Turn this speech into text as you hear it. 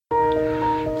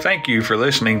Thank you for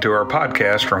listening to our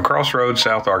podcast from Crossroads,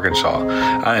 South Arkansas.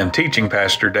 I am teaching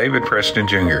pastor David Preston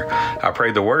Jr. I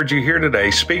pray the words you hear today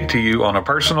speak to you on a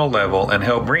personal level and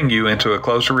help bring you into a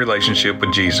closer relationship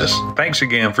with Jesus. Thanks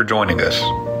again for joining us.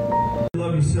 We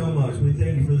love you so much. We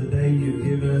thank you for the day you've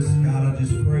given us. God, I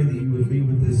just pray that you would be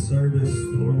with this service,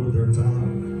 Lord, with our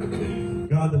time.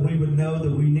 God, that we would know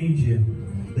that we need you,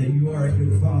 that you are a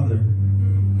good Father.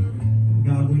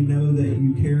 God, we know that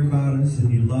you care about us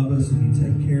and you love us and you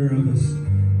take care of us.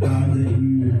 God, that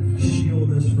you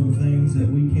shield us from things that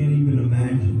we can't even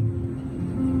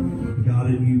imagine. God,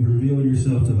 and you reveal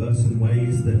yourself to us in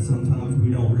ways that sometimes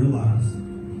we don't realize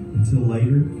until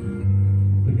later.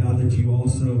 But God, that you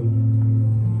also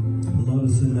love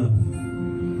us enough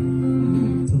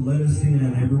to let us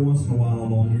in every once in a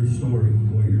while on your story,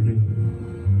 what you're doing.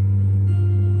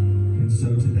 And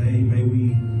so today, may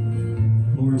we,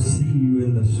 Lord, see you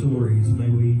in the stories. May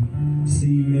we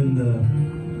see you in the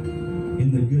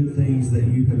good things that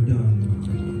you have done.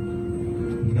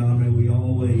 And God, may we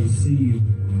always see you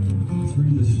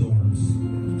through the storms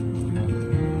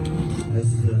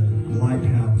as the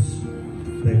lighthouse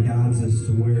that guides us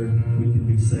to where we can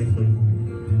be safely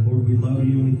home. Lord, we love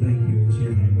you and we thank you. In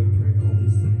your name we pray all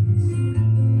these things.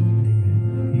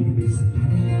 Amen. You can be seated.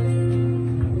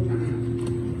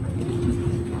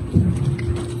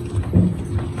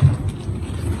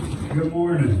 Good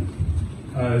morning.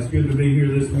 It's good to be here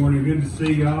this morning. Good to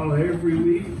see y'all every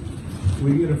week.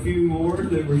 We get a few more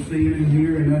that we're seeing in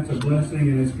here, and that's a blessing,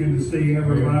 and it's good to see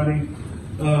everybody.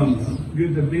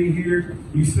 Good to be here.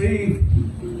 You see,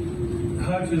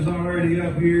 Hutch is already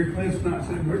up here. Cliff's not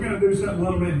sitting. We're going to do something a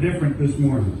little bit different this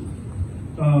morning.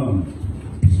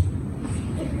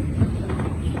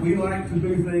 We like to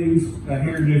do things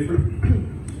here different.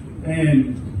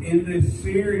 And in this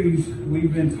series,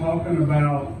 we've been talking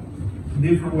about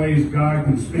different ways God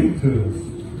can speak to us.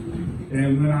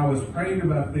 And when I was praying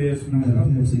about this, He's got a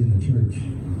Pepsi in the church.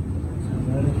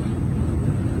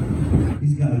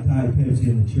 He's got a Diet Pepsi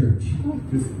in the church.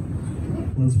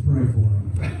 Let's pray for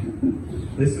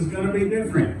him. This is going to be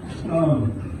different.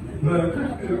 But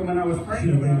when I was praying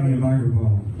Should have about given me a it,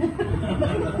 microphone.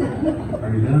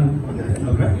 are you done?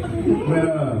 Okay.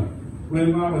 When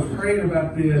I was praying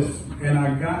about this and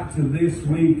I got to this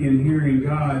week in hearing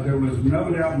God, there was no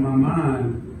doubt in my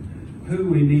mind who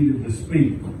we needed to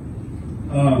speak.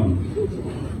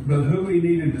 But who he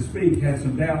needed to speak had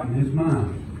some doubt in his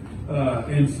mind.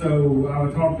 And so I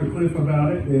would talk to Cliff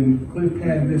about it, and Cliff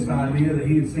had this idea that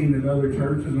he had seen at other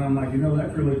churches, and I'm like,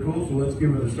 that's really cool, so let's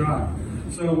give it a shot.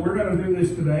 So we're going to do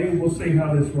this today, and we'll see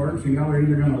how this works, and y'all are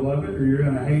either going to love it or you're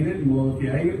going to hate it, and if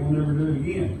you hate it, we'll never do it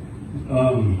again.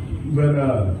 But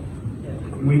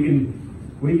we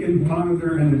can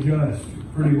monitor and adjust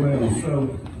pretty well.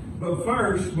 So, but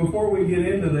first, before we get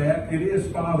into that, it is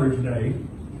Father's Day.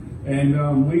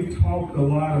 And we've talked a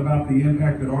lot about the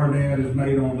impact that our dad has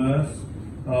made on us.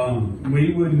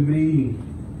 We wouldn't be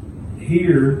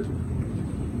here,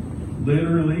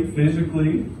 literally,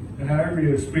 physically,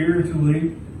 however,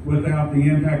 spiritually, without the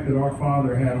impact that our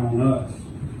father had on us.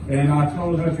 And I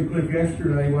told Hutch and Cliff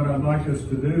yesterday what I'd like us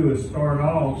to do is start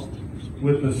off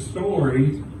with a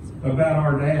story about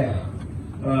our dad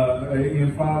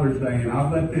in Father's Day. And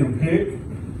I've let them pick.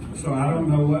 So I don't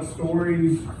know what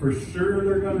stories for sure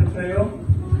they're going to tell.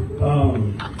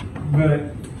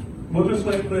 But we'll just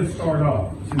let Cliff start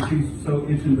off since he's so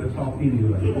itching to talk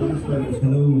anyway. We'll just let him start.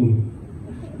 Hello,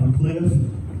 I'm Cliff.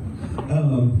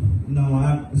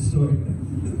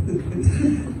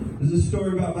 There's a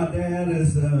story about my dad.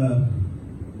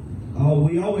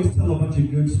 We always tell a bunch of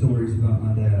good stories about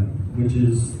my dad, which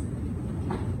is,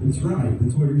 it's right.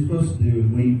 It's what you're supposed to do.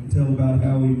 And we tell about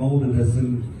how he molded us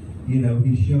and he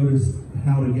showed us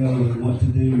how to go and what to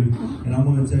do. And I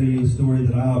want to tell you a story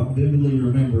that I vividly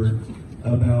remember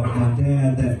about my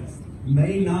dad that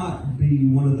may not be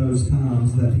one of those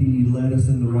times that he led us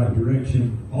in the right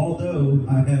direction, although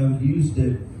I have used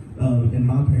it in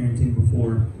my parenting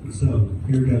before. So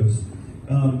here goes.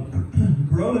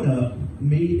 Growing up,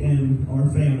 me and our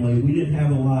family, we didn't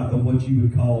have a lot of what you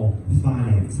would call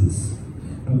finances.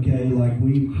 Okay, like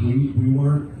we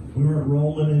weren't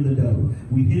rolling in the dough.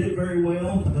 We hid it very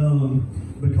well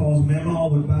because Mama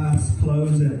would buy us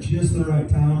clothes at just the right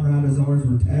time, right as ours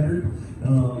were tattered,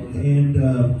 and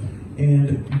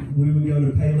we would go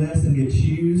to Payless and get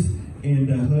shoes. And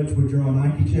Hutch would draw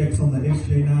Nike checks on the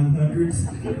XJ900s.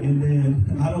 And then,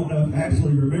 I don't know if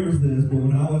Ashley remembers this, but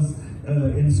when I was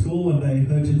in school one day,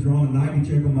 Hutch had drawn a Nike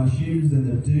check on my shoes, and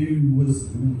the dew was,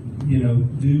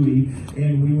 dewy.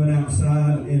 And we went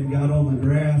outside and got on the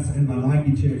grass, and my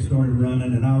Nike check started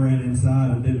running, and I ran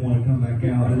inside and didn't want to come back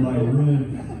out. It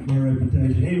ruined my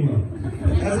reputation. Anyway,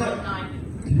 as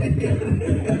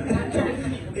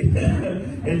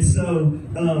and so,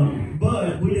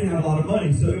 but we didn't have a lot of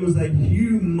money, so it was a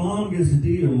humongous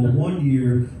deal one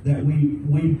year that we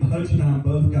Hutch and I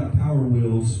both got Power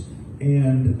Wheels,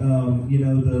 and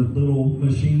the little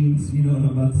machines, you know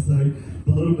what I'm about to say,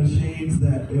 the little machines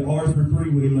that ours were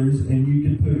 3-wheelers, and you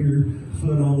could put your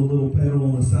foot on the little pedal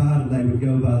on the side, and they would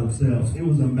go by themselves. It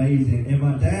was amazing, and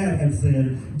my dad had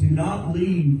said, "Do not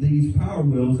leave these Power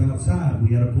Wheels outside."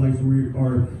 We had a place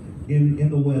where in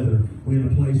the weather. We had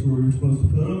a place where we were supposed to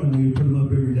put them, and we would put them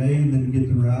up every day, and then get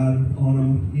to ride on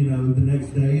them, the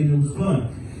next day, and it was fun.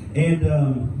 And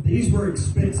these were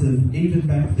expensive even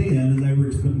back then, and they were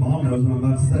expensive. Mom knows what I'm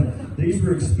about to say. These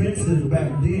were expensive back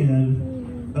then.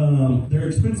 They're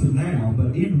expensive now,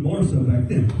 but even more so back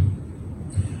then.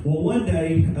 Well, one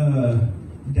day,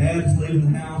 Dad's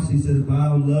leaving the house. He says, "Bye,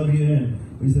 I love you." And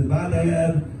we said, "Bye,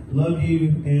 Dad. Love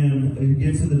you." And he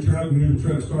gets in the truck, we hear the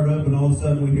truck start up, and all of a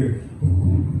sudden we hear,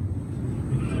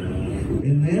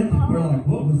 and then we're like,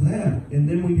 "What was that?" And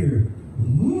then we hear,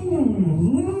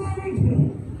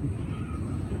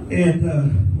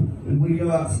 and we go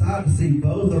outside to see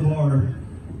both of our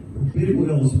big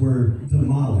wheels were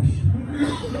demolished.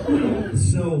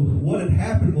 So what had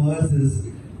happened was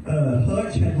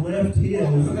Hutch had left his.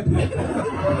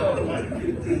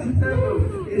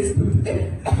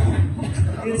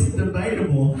 It's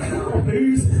debatable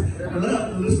who's.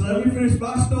 Let me finish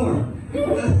my story.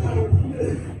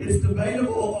 It's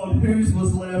debatable on whose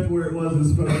was left where it wasn't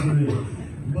supposed to be.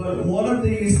 But one of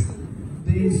these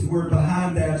were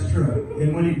behind Dad's truck,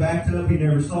 and when he backed up, he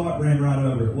never saw it, ran right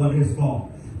over it. It wasn't his fault.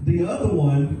 The other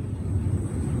one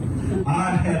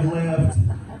I had left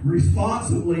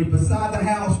responsibly beside the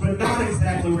house, but not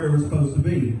exactly where it was supposed to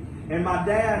be. And my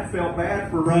dad felt bad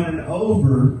for running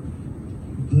over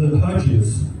the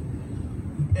Hutches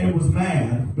and was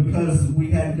mad because we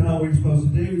hadn't done what we were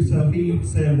supposed to do. So he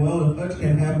said, "Well, if Hutch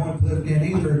can't have one, Cliff can't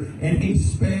either." And he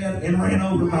sped and ran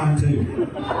over mine too.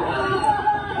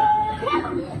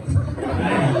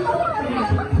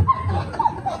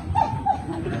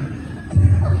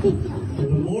 The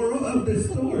moral of this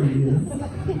story is,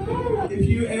 if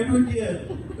you ever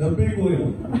get a big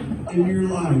wheel in your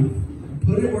life,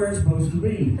 put it where it's supposed to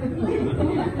be.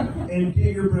 And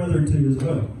get your brother to as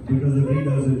well. Because if he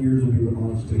doesn't, yours will be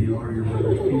demolished too. You are your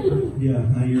brother's keeper.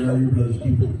 Yeah, you are your brother's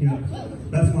keeper. Yeah.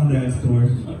 That's my dad's story.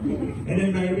 And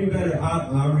it made me better.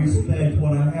 I respect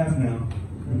what I have now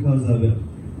because of it.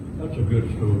 That's a good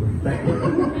story.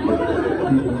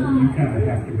 You kind of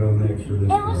have to go next for this. It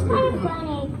was so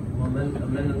funny. I'm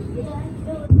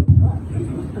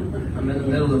in the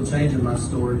middle of changing my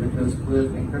story because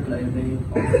Cliff incriminated me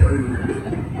on the food.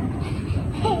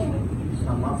 It's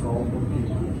not my fault.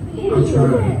 I'm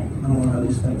trying. I don't know how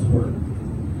these things work.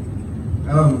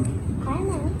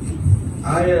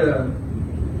 I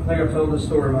think I've told this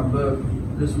story in my book.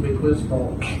 This will be Cliff's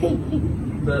fault.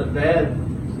 But Dad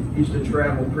used to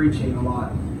travel preaching a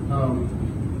lot.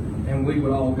 And we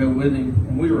would all go with him.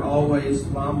 And we were always,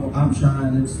 I'm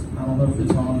trying, I don't know if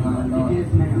it's on high or not. It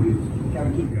is now.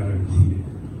 Gotta keep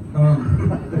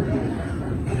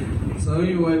So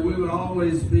anyway, we would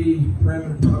always be prim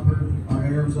and proper. Our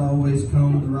hair was always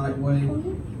combed the right way.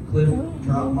 Cliff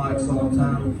dropped mics all the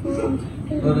time.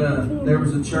 But there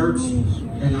was a church,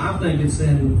 and I think it's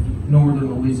in northern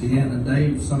Louisiana.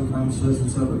 Dave sometimes says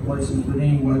it's other places. But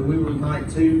anyway, we were night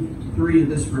 2, 3 of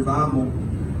this revival.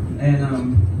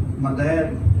 And my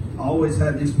dad always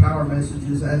had these power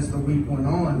messages as the week went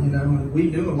on, and we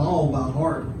knew them all by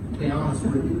heart, to be honest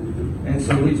with you. And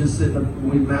so we just sit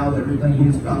and we mouthed everything he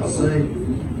was about to say.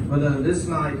 But this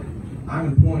night, I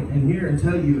can point in here and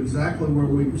tell you exactly where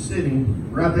we were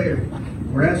sitting, right there,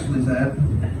 where Ashley's at.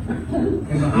 And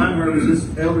behind her was this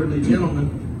elderly gentleman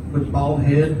with a bald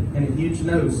head and a huge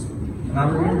nose. And I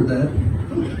remember that.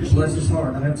 Bless his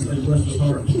heart. I have to say bless his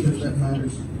heart because that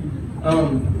matters.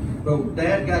 But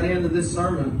Dad got into this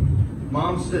sermon.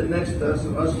 Mom's sitting next to us,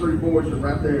 and us 3 boys are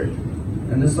right there.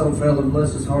 And this old fella,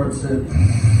 bless his heart, said,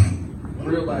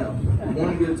 real loud,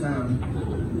 one good time.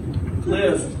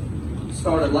 Cliff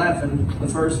started laughing the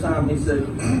first time he said,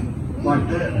 like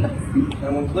that.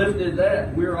 And when Cliff did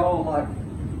that, we were all like,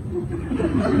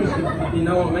 you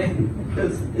know what I mean?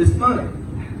 Because it's funny.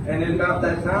 And then about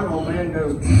that time, old man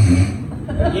goes,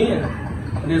 again.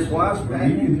 And his wife's back.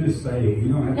 You can just say it. You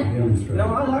don't have to demonstrate. No,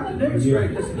 I like to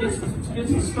demonstrate. Just get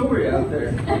the story out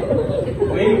there.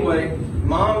 Well, anyway,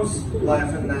 Mom's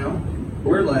laughing now.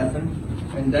 We're laughing.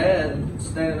 And Dad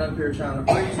standing up here trying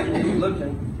to preach, and he's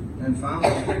looking. And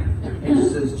finally, he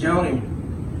just says, Joni,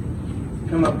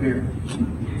 come up here.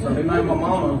 So he made my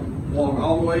mama walk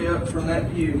all the way up from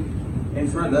that pew in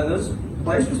front. Now this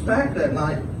place was packed that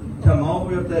night. Come all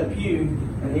the way up that pew,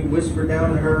 and he whispered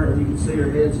down to her, and you could see her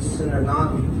head just sitting there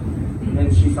nodding.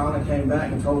 And she finally came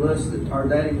back and told us that our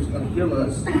daddy was going to kill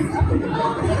us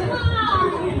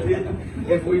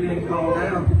if we didn't calm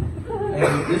down.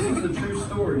 And this is a true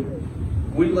story.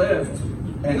 We left,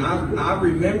 and I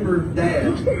remember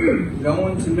Dad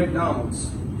going to McDonald's,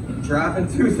 driving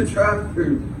through the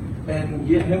drive-thru, and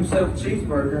getting himself a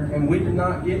cheeseburger, and we did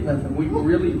not get nothing. We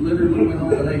really literally went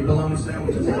home and ate bologna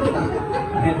sandwiches.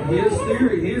 And his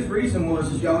theory, his reason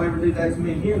was, is y'all ever do that to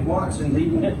me again? Watch. And he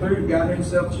went through, got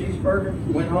himself a cheeseburger,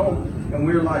 went home, and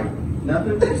we were like,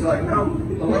 nothing? He's like, no,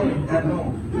 bologna at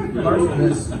home. Learn from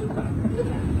this.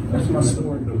 That's my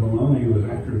story. The bologna was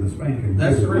after the spanking.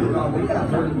 That's the real problem. We got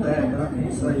hurt of that, but I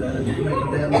can't say that. It's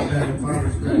making Dad look bad in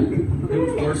Father's Day. It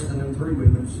was worse than them 3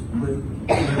 weekers.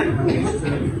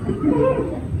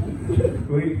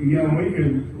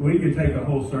 We could take a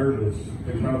whole service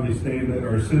and probably stand up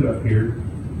or sit up here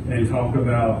and talk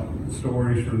about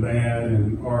stories from Dad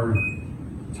and our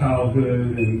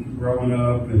childhood and growing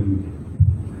up. And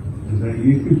is that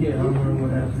you? Yeah, I don't know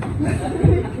what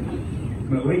happened.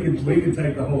 But we could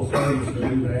take the whole service to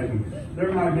do that. And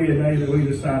there might be a day that we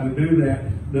decide to do that.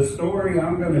 The story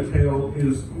I'm going to tell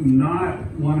is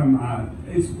not one of my.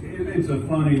 It's a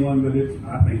funny one, but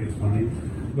I think it's funny.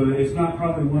 But it's not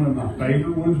probably one of my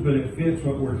favorite ones, but it fits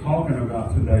what we're talking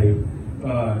about today.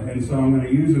 And so I'm going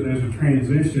to use it as a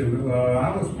transition.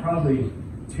 I was probably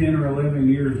 10 or 11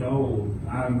 years old,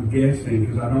 I'm guessing,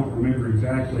 because I don't remember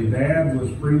exactly. Dad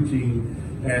was preaching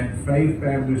at Faith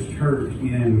Baptist Church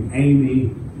in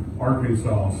Amy,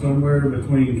 Arkansas, somewhere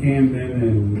between Camden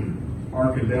and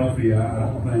Arkadelphia,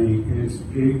 I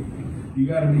think. You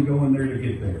got to be going there to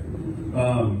get there.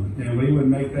 And we would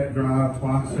make that drive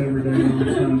twice every day on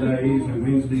Sundays and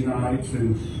Wednesday nights,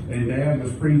 and Dad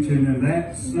was preaching. And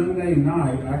that Sunday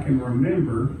night, I can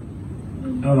remember,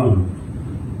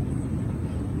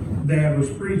 Dad was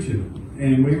preaching,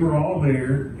 and we were all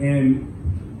there. And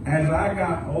as I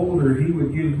got older, he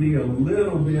would give me a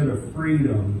little bit of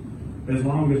freedom as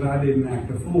long as I didn't act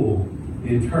a fool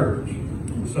in church.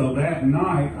 So that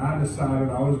night, I decided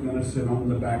I was going to sit on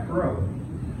the back row.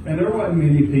 And there wasn't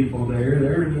many people there.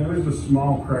 There was a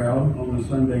small crowd on a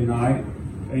Sunday night,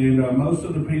 and most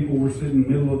of the people were sitting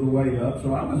middle of the way up.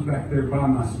 So I was back there by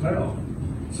myself,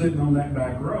 sitting on that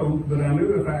back row. But I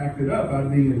knew if I acted up,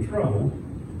 I'd be in trouble.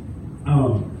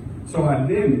 So I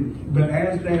didn't. But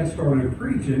as Dad started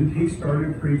preaching, he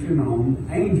started preaching on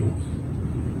angels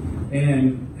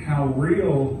and how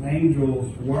real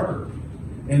angels were.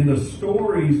 And the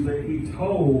stories that he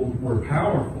told were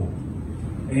powerful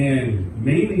and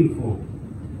meaningful,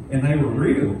 and they were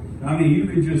real. I mean, you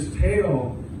could just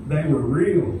tell they were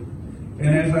real. And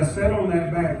as I sat on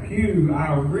that back pew,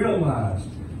 I realized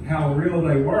how real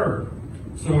they were.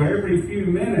 So every few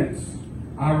minutes,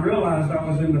 I realized I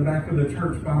was in the back of the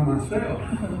church by myself.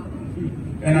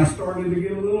 And I started to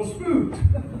get a little spooked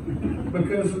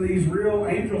because of these real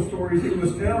angel stories he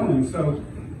was telling. So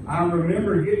I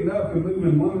remember getting up and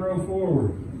moving one row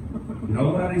forward.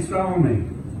 Nobody saw me,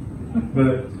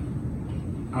 but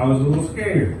I was a little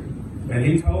scared. And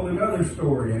he told another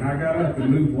story, and I got up and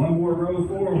moved one more row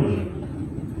forward.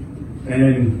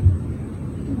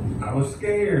 And I was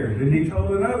scared. And he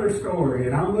told another story,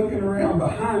 and I'm looking around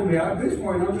behind me. At this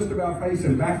point, I'm just about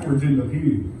facing backwards in the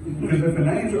pew. Because if an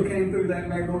angel came through that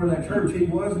back door of that church, he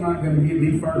was not going to get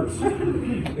me first.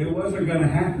 It wasn't going to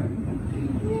happen.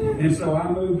 And so I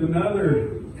moved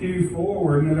another pew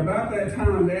forward, and at about that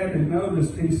time, Dad had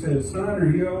noticed. He said, "Son, are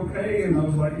you okay?" And I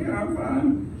was like, "Yeah, I'm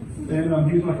fine."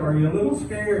 And he's like, "Are you a little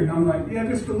scared?" And I'm like, "Yeah,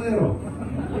 just a little."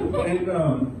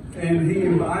 And he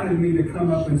invited me to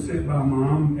come up and sit by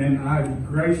Mom, and I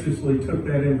graciously took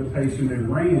that invitation and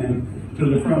ran to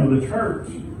the front of the church.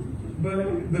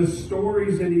 But the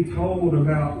stories that he told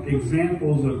about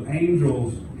examples of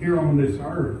angels here on this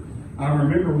earth, I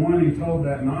remember one he told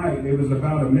that night. It was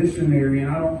about a missionary, and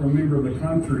I don't remember the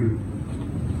country,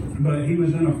 but he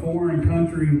was in a foreign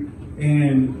country,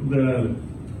 and the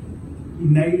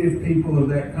native people of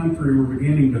that country were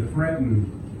beginning to threaten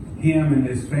him and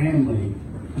his family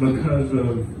because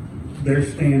of their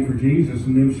stand for Jesus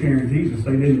and them sharing Jesus.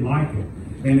 They didn't like it,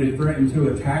 and it threatened to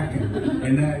attack him.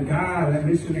 And that guy, that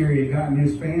missionary, had gotten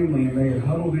his family, and they had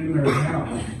huddled in their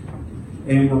house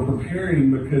and were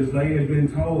preparing because they had been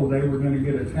told they were going to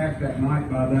get attacked that night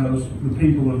by the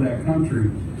people of that country.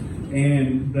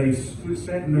 And they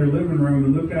sat in their living room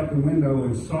and looked out the window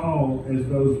and saw as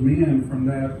those men from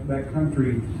that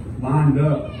country lined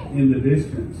up in the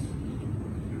distance.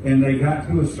 And they got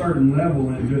to a certain level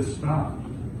and just stopped.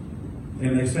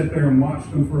 And they sat there and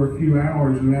watched them for a few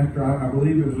hours. And after, I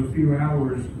believe it was a few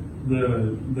hours,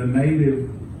 the native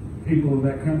people of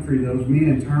that country, those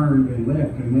men turned and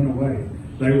left and went away.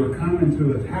 They were coming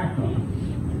to attack them.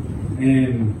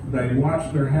 And they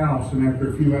watched their house, and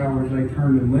after a few hours they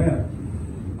turned and left.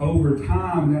 Over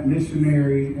time, that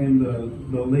missionary and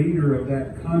the leader of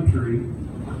that country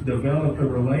developed a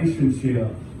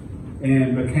relationship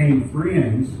and became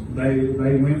friends.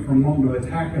 They went from wanting to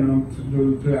attack them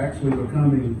to actually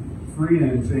becoming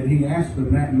friends. And he asked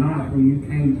them that night when you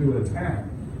came to attack,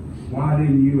 why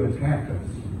didn't you attack us?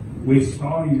 We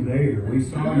saw you there. We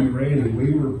saw you ready.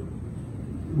 We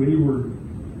were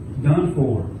done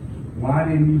for. Why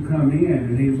didn't you come in?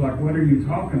 And he was like, what are you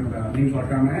talking about? And he was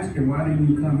like, I'm asking, why didn't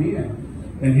you come in?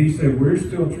 And he said, we're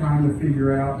still trying to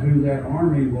figure out who that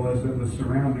army was that was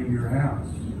surrounding your house.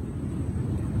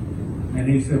 And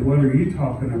he said, what are you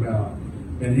talking about?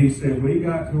 And he said, we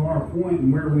got to our point,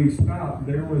 and where we stopped,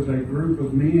 there was a group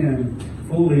of men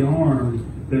fully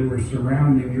armed that were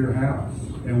surrounding your house.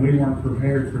 And we weren't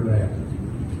prepared for that.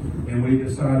 And we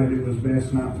decided it was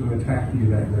best not to attack you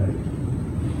that day.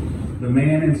 The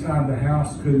man inside the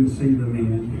house couldn't see the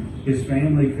men. His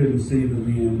family couldn't see the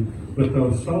men. But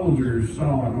those soldiers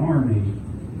saw an army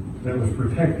that was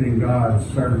protecting God's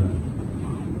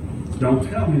servant. Don't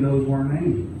tell me those weren't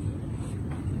angels.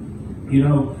 You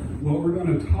know, what we're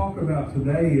going to talk about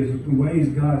today is the ways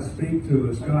God speaks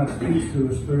to us. God speaks to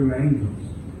us through angels.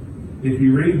 If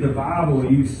you read the Bible,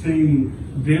 you see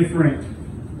different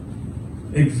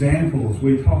examples.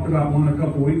 We talked about one a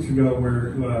couple weeks ago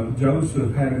where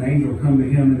Joseph had an angel come to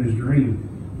him in his dream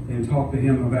and talk to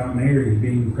him about Mary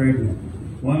being pregnant.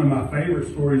 One of my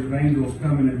favorite stories of angels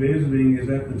coming and visiting is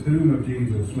at the tomb of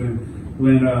Jesus when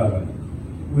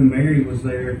Mary was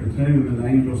there at the tomb and the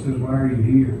angel says, why are you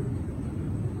here?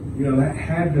 You know, that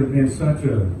had to have been such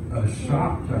a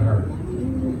shock to her,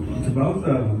 to both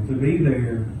of them, to be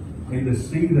there and to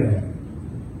see that.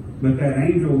 But that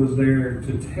angel was there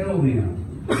to tell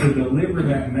them, to deliver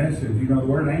that message. You know, the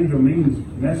word angel means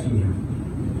messenger.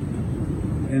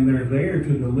 And they're there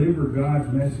to deliver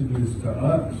God's messages to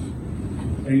us.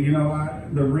 And you know,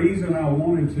 the reason I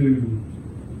wanted to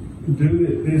do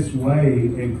it this way,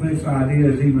 and Cliff's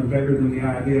idea is even better than the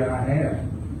idea I had,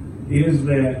 is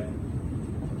that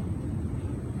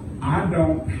I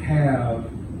don't have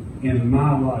in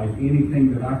my life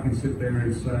anything that I can sit there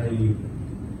and say,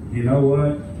 you know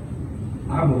what?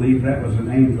 I believe that was an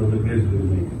angel that visited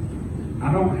me.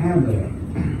 I don't have that.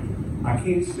 I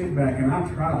can't sit back, and I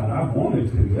tried. I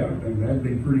wanted to. That'd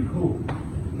be pretty cool.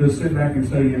 To sit back and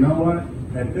say, you know what?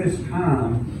 At this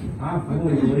time, I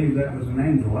fully believe that was an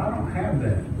angel. I don't have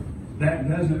that. That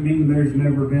doesn't mean there's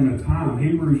never been a time.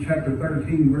 Hebrews chapter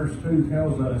 13, verse 2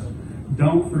 tells us,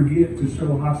 don't forget to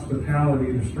show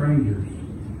hospitality to strangers.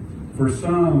 For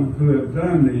some who have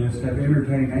done this have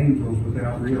entertained angels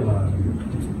without realizing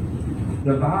it.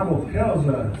 The Bible tells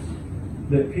us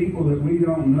that people that we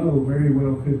don't know very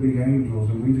well could be angels,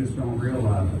 and we just don't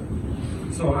realize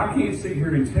it. So I can't sit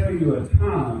here and tell you a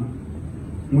time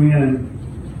when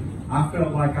I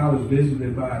felt like I was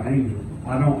visited by an angel.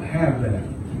 I don't have that.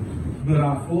 But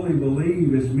I fully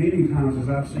believe as many times as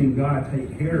I've seen God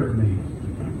take care of me,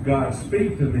 God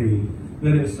speak to me,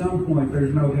 that at some point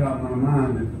there's no doubt in my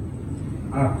mind that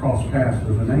I've crossed paths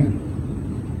with an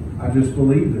angel. I just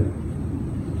believe that.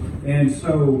 And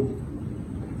so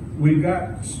we've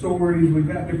got stories, we've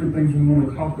got different things we want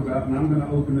to talk about, and I'm going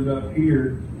to open it up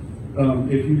here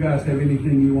if you guys have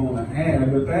anything you want to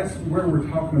add. But that's where we're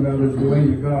talking about is the way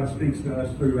that God speaks to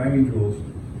us through angels.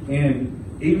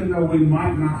 And even though we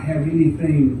might not have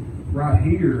anything right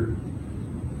here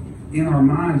in our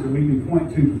minds that we can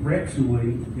point to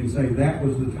directionally and say that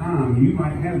was the time, you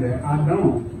might have that. I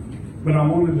don't. But I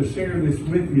wanted to share this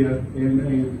with you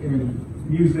and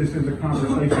use this as a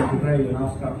conversation today, and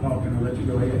I'll stop talking and let you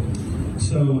go ahead.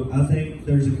 So I think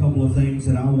there's a couple of things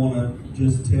that I want to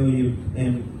just tell you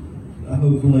and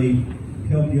hopefully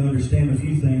help you understand a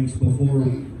few things before,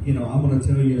 I'm going to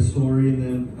tell you a story, and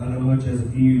then I know Hutch has a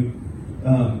few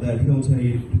that he'll tell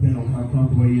you depending on how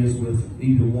comfortable he is with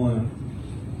either one.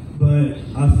 But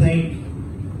I think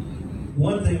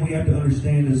one thing we have to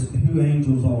understand is who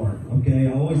angels are, okay?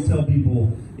 I always tell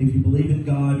people, if you believe in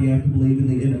God, you have to believe in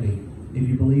the enemy. If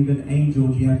you believe in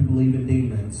angels, you have to believe in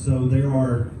demons. So there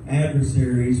are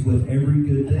adversaries with every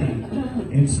good thing.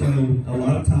 And so a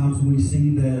lot of times we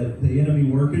see the enemy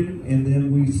working, and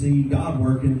then we see God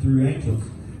working through angels.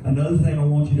 Another thing I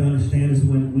want you to understand is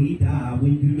when we die,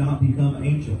 we do not become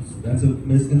angels. That's a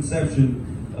misconception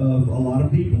of a lot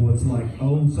of people. It's like,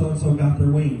 oh, so-and-so got their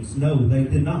wings. No, they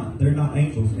did not. They're not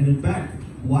angels. And in fact,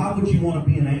 why would you want to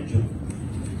be an angel?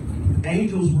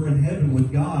 Angels were in heaven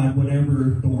with God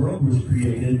whenever the world was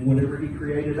created, whenever He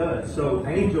created us. So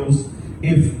angels,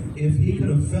 if He could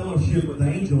have fellowshiped with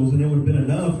angels and it would have been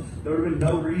enough, there would have been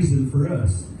no reason for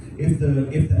us. If the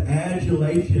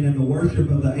adulation and the worship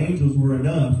of the angels were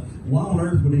enough, why on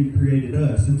earth would He created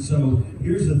us? And so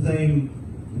here's the thing: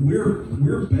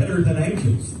 we're better than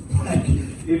angels. Like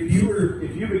if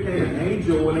you became an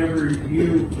angel whenever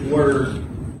you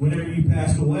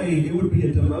passed away, it would be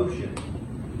a demotion.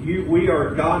 We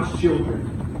are God's children.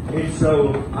 And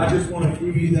so I just want to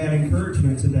give you that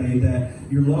encouragement today that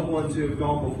your loved ones who have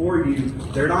gone before you,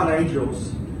 they're not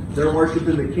angels. They're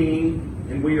worshiping the King,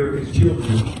 and we are His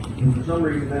children. And for some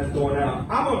reason that's going out.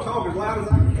 I'm going to talk as loud as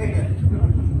I can.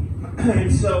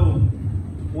 And so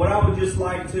what I would just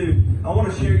like to, I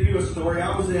want to share you a story.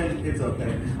 I was in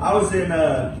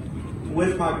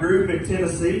with my group in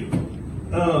Tennessee.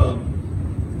 A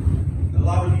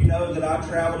lot of you know that I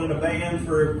traveled in a van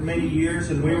for many years,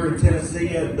 and we were in Tennessee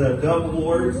at the Double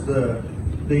Awards, the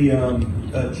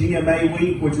GMA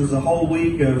week, which was a whole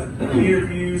week of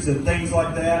interviews and things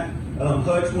like that.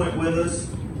 Hutch went with us.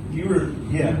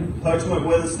 Hutch went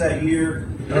with us that year,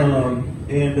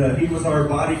 and he was our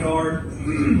bodyguard,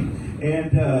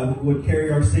 and would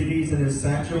carry our CDs in his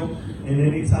satchel. And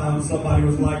anytime somebody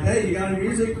was like, "Hey, you got any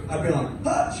music?" I'd be like,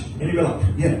 "Hutch," and he'd be like,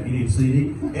 "Yeah, you need a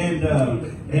CD." And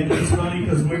it's funny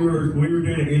because we were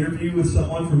doing an interview with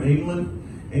someone from England,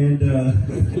 and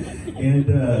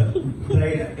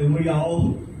we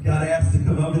all got asked to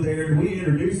come over there, and we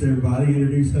introduced everybody,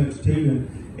 introduced Hutch too,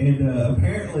 and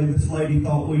apparently this lady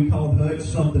thought we called Hutch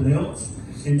something else.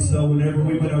 And so whenever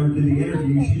we went over to the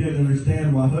interview, she didn't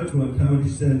understand why Hutch wasn't coming.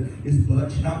 She said, "Is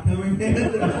Butch not coming?"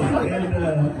 and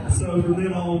so from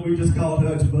then on, we just called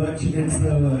Hutch Butch. And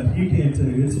so you can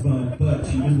too. It's fun.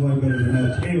 Butch is way better than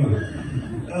Hutch. Anyway,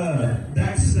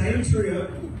 that same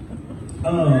trip,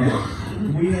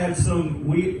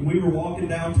 we were walking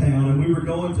downtown, and we were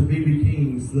going to B.B.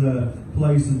 King's, the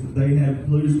place they had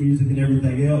blues music and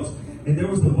everything else. And there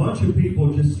was a bunch of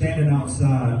people just standing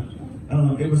outside.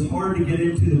 It was hard to get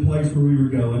into the place where we were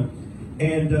going,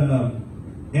 and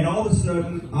all of a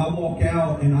sudden I walk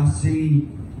out and I see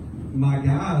my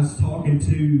guys talking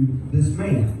to this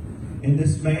man, and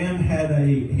this man had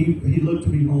he looked to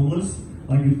be homeless.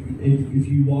 Like if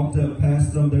you walked up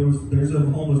past them, there's a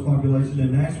homeless population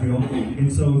in Nashville,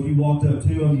 and so if you walked up to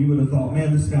him, you would have thought,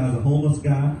 "Man, this guy's a homeless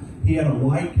guy." He had a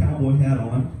white cowboy hat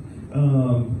on,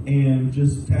 and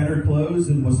just tattered clothes,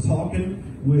 and was talking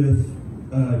with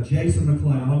Jason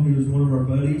McLeod, who was one of our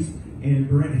buddies, and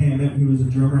Brent Hammett, who was a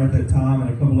drummer at that time, and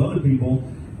a couple other people.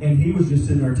 And he was just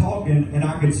sitting there talking, and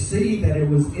I could see that it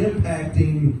was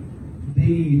impacting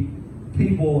the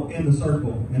people in the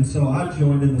circle. And so I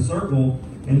joined in the circle,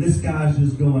 and this guy's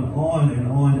just going on and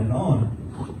on and on.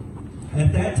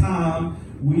 At that time,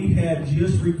 we had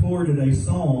just recorded a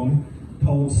song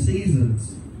called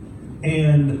Seasons.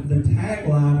 And the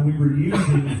tagline we were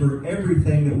using for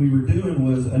everything that we were doing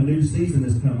was "A new season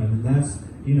is coming." And that's,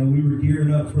 we were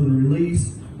gearing up for the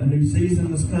release. A new season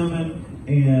was coming,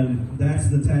 and that's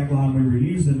the tagline we were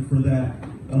using for that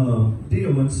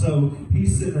deal. And so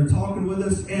he's sitting there talking with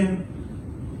us, and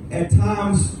at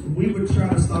times we would try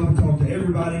to stop and talk to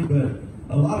everybody, but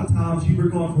a lot of times you were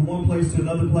going from one place to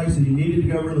another place, and you needed to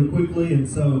go really quickly, and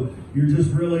so you're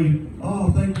just really,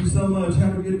 "Oh, thank you so much,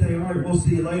 have a good day, all right, we'll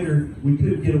see you later." We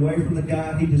couldn't get away from the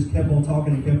guy. He just kept on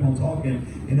talking and kept on talking,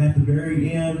 and at the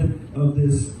very end of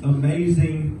this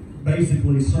amazing,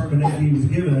 basically, sermon that he was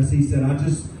giving us, he said, "I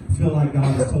just feel like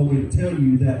God has told me to tell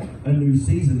you that a new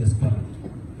season is coming."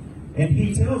 And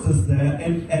he tells us that,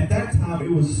 and at that time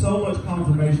it was so much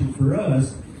confirmation for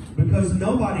us, because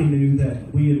nobody knew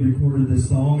that we had recorded this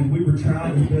song, and we were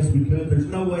trying as best we could. There's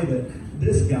no way that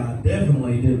this guy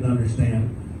definitely didn't understand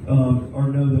or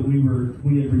know that we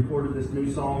had recorded this new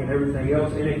song and everything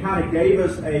else. And it kind of gave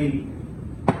us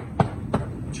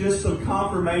just some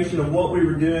confirmation of what we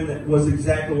were doing that was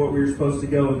exactly what we were supposed to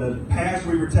go. And the paths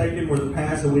we were taking were the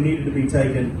paths that we needed to be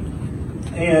taken.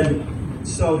 And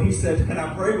so he said, "Can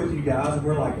I pray with you guys?" And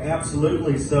we're like,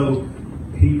 "Absolutely." So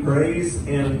he prays,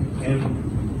 and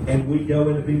we go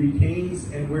into B.B. King's,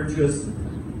 and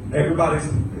everybody's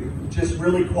just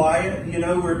really quiet.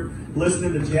 We're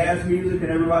listening to jazz music, and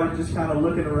everybody's just kind of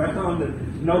looking around, and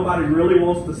nobody really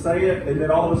wants to say it. And then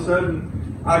all of a sudden,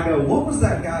 I go, "What was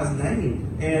that guy's name?"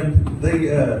 And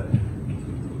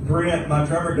Brent, my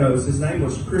drummer, goes, "His name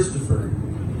was Christopher."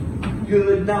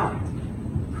 Good night.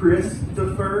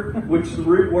 Christopher, which the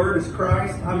root word is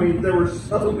Christ. I mean, there were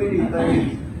so many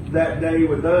things that day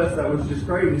with us that was just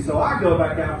crazy. So I go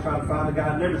back out and try to find the guy.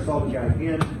 I never saw the guy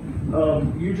again.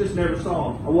 You just never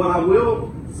saw him. What I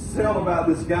will tell about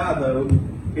this guy, though,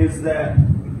 is that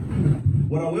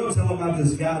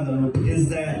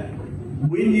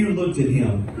when you looked at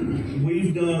him,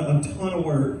 we've done a ton of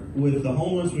work with the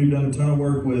homeless. We've done a ton of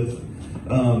work with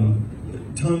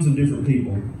tons of different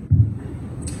people.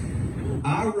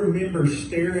 I remember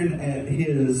staring at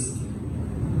his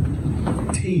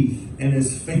teeth and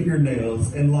his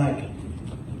fingernails, and like,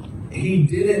 he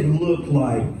didn't look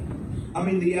like, I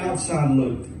mean, the outside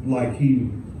looked like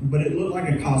but it looked like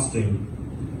a costume.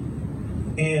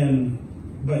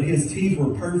 But his teeth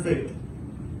were perfect.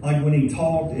 Like, when he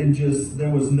talked, there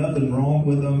was nothing wrong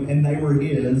with them, and they were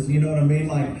his, you know what I mean?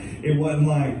 Like, it wasn't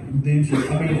like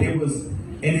dentures. I mean, it was,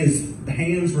 and his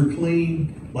hands were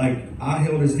clean. Like, I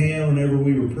held his hand whenever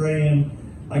we were praying.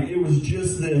 Like, it was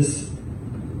just this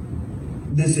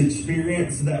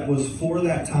experience that was for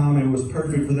that time. It was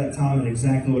perfect for that time and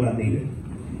exactly what I needed.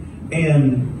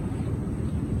 And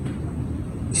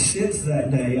since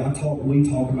that day, we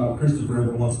talk about Christopher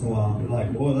every once in a while. We're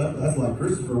like, boy, that's like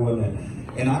Christopher, wasn't it?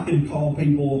 And I can call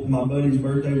people. My buddy's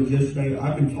birthday was yesterday.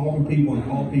 I can talk to people and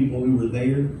call people who were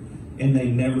there, and they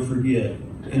never forget.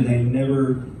 And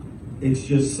it's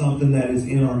just something that is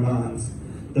in our minds.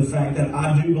 The fact that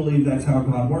I do believe that's how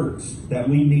God works. That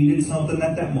we needed something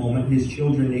at that moment. His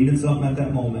children needed something at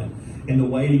that moment. And the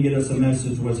way to get us a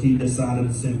message was he decided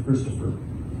to send Christopher,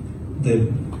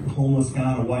 the homeless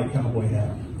guy in a white cowboy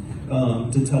hat,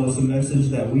 to tell us a message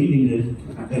that we needed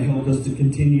that helped us to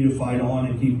continue to fight on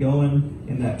and keep going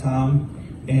in that time.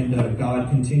 And God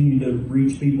continued to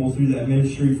reach people through that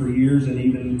ministry for years, and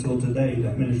even until today,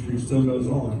 that ministry still goes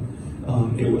on.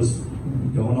 It was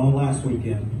going on last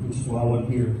weekend, which is why I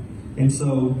wasn't here. And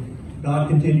so God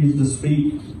continues to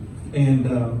speak, and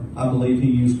I believe he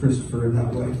used Christopher in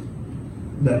that way,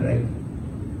 that day.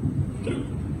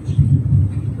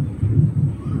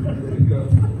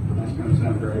 That's going to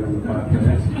sound great on the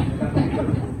podcast.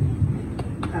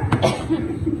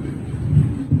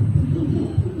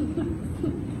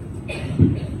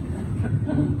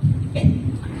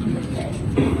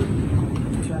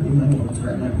 You may want to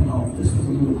turn that one off just a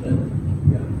little bit.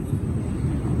 Yeah.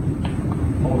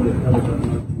 Hold it,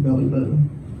 Belly button.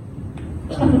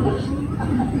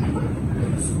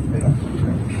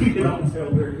 You can always tell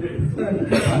where it is.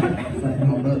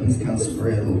 My button's kind of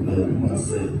spread a little bit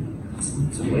once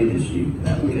it's a weight issue.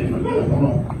 Okay, hold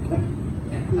on.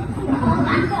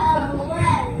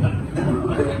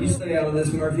 You stay out of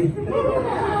this, Murphy.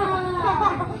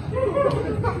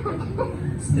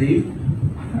 Steve?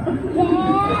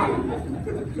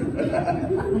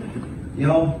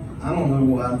 Y'all, I don't know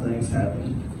why things happen.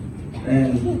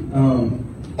 And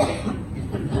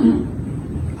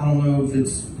I don't know if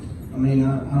it's, I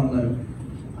don't know.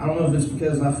 I don't know if it's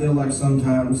because I feel like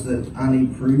sometimes that I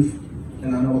need proof,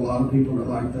 and I know a lot of people are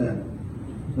like that,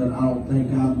 but I don't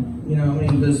think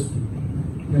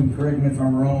and correct me if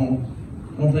I'm wrong,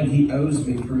 I don't think he owes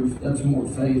me proof. That's more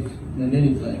faith than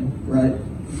anything, right?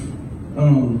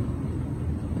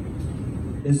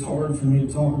 It's hard for me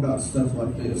to talk about stuff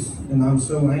like this, and I'm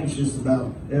so anxious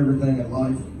about everything in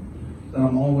life that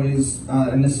I'm always,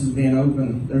 and this is being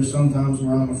open, there's sometimes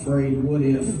where I'm afraid, what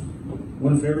if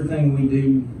everything we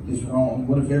do is wrong?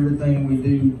 What if everything we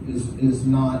do is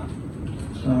not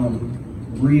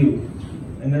real?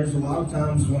 And there's a lot of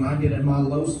times when I get in my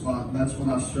low spot, that's what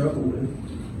I struggle with.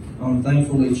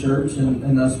 Thankfully, church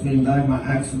and us being back, my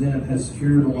accident has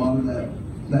cured a lot of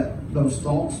those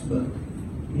thoughts, but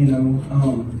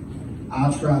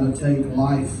I try to take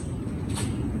life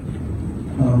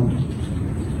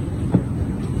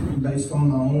based on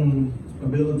my own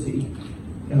ability,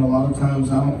 and a lot of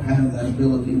times I don't have that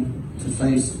ability to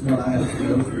face what I have to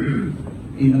go through.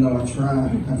 Even though I try,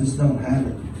 I just don't have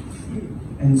it.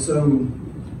 And so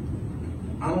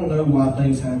I don't know why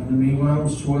things happen to me. When I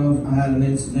was 12, I had an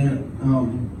incident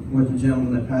with a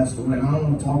gentleman that passed away, and I don't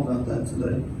want to talk about that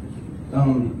today.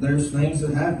 There's things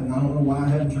that happen. I don't know why I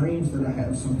have dreams that I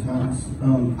have sometimes.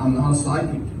 I'm not a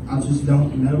psychic. I just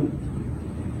don't know.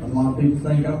 A lot of people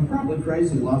think I'm probably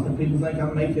crazy. A lot of people think I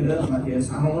make it up, I guess.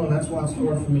 I don't know. That's why it's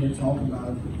hard for me to talk about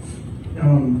it.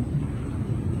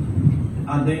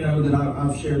 I do know that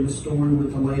I've shared the story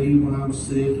with the lady when I was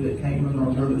sick that came to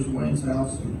our brother's Wayne's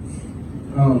house.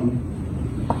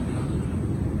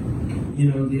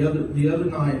 The other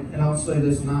night, and I'll say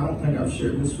this, and I don't think I've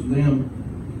shared this with them.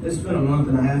 It's been a month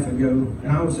and a half ago,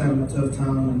 and I was having a tough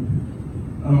time.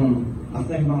 And I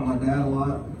think about my dad a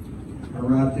lot. I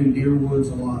ride through deer woods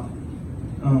a lot,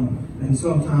 And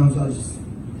sometimes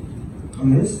I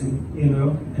missed him,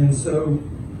 And so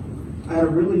I had a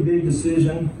really big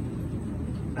decision.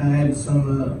 I had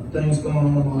some things going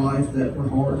on in my life that were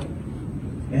hard,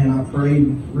 and I prayed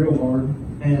real hard,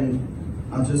 and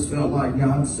I just felt like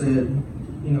God said,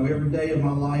 every day of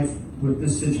my life with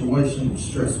this situation was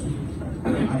stressful.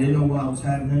 I didn't know what was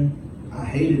happening. I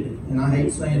hated it, and I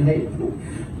hate saying hate,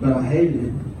 but I hated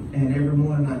it. And every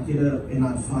morning I'd get up and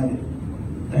I'd fight it.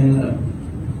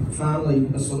 And finally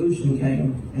a solution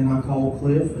came, and I called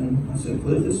Cliff and I said,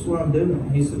 Cliff, this is what I'm doing.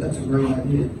 And he said, that's a great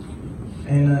idea.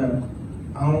 And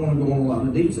I don't want to go into a lot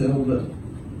of detail, but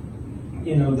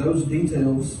those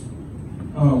details,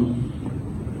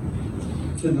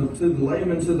 to the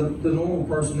layman, to the normal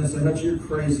person, they say, Hutch, you're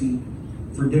crazy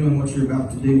for doing what you're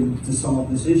about to do to solve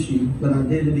this issue, but I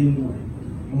did it anyway.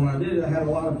 And when I did it, I had a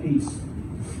lot of peace.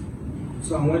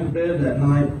 So I went to bed that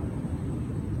night,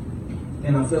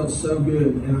 and I felt so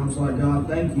good, and I was like, God,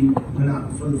 thank you.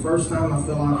 And for the first time, I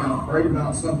felt like I prayed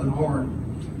about something hard.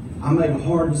 I made a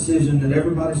hard decision that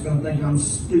everybody's going to think I'm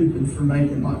stupid for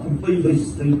making, like completely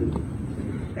stupid.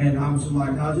 And I was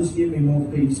like, God, just give me more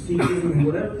peace. Keep giving me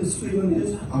whatever this feeling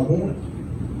is, I want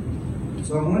it.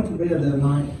 So I went to bed that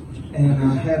night, and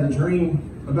I had a dream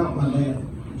about my dad.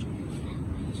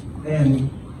 And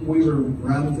we were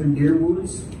riding through deer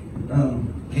woods.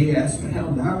 He asked me how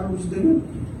Dyer was doing.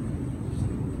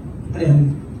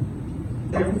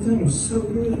 And everything was so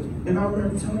good. And I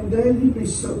remember telling him, Dad, you'd be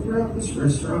so proud of this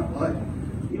restaurant. Like,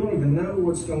 you don't even know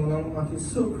what's going on. Like, it's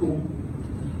so cool.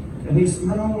 And he said,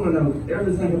 man, I want to know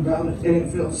everything about it. And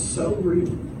it felt so real.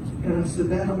 And I said,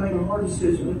 Dad, I made a hard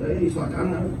decision today. He's like, I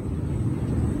know.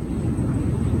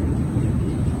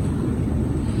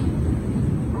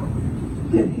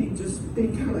 And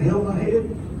he kind of held my head,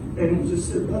 and he just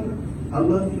said, brother, I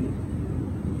love you.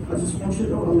 I just want you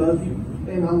to know I love you,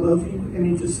 and I love you. And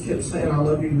he just kept saying, I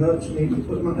love you, Hutch, and he would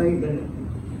put my name in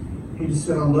it. He just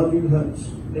said, I love you, Hutch,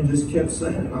 and just kept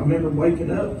saying it. I remember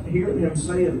waking up, hearing him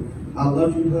saying, I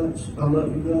love you, Hutch, I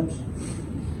love you, Hutch.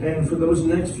 And for those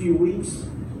next few weeks,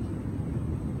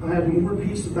 I had more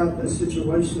peace about that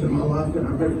situation in my life than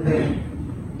I've ever had.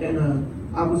 And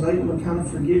I was able to kind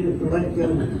of forget it and let it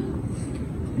go.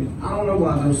 I don't know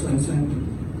why those things happened.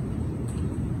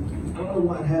 I don't know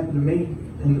what happened to me.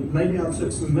 And maybe I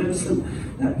took some medicine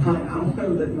that night. I don't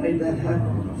know that made that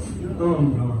happen.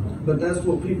 But that's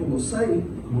what people will say.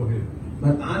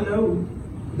 But I know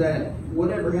that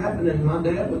whatever happened, and my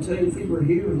dad would tell you if he were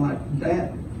here, like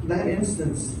that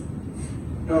instance,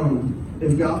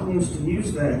 if God wants to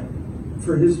use that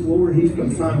for His glory, He's going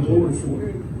to find glory for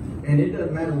it. And it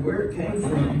doesn't matter where it came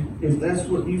from. If that's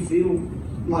what you feel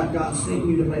like God sent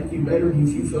you to make you better, and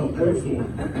if you felt better for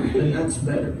it, then that's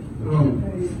better.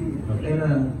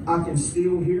 And I can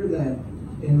still hear that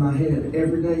in my head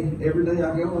every day. Every day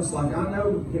I go, it's like, I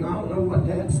know, I don't know what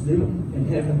Dad's doing in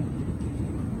heaven.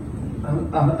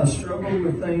 I struggle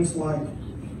with things like,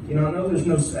 I know there's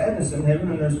no sadness in heaven,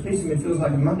 and there's peace in me. It feels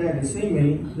like if my dad could see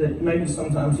me, that maybe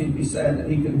sometimes he'd be sad that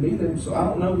he couldn't be there. So I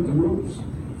don't know the rules.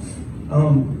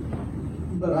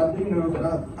 But I do know that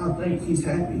I think he's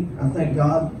happy. I think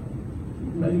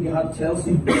maybe God tells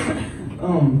him.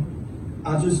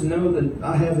 I just know that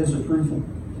I have his approval.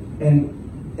 And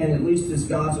at least it's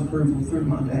God's approval through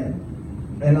my dad.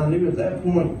 And I knew at that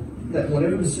point that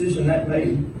whatever decision that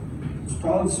made was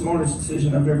probably the smartest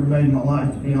decision I've ever made in my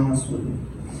life, to be honest with you.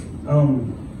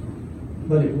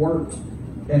 But it worked.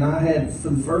 And I had, for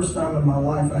the first time in my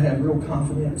life, I had real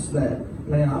confidence that,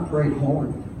 man, I prayed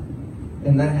hard.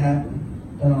 And that happened.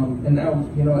 And now,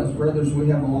 as brothers, we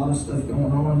have a lot of stuff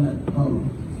going on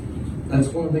that's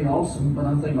going to be awesome. But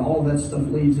I think all of that stuff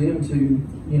leads into,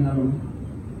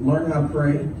 learn how to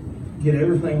pray, get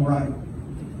everything right,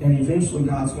 and eventually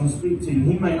God's going to speak to you.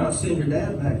 He may not send your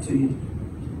dad back to you,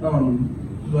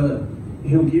 but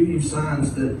He'll give you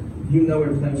signs that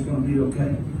everything's going to be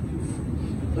okay.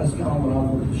 That's kind of what I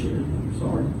wanted to share.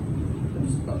 Sorry.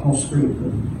 I'll screw it.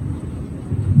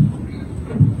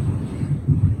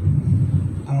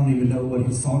 I don't even know what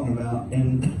he's talking about,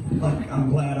 and I'm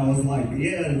glad I was like,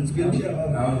 yeah, it's a good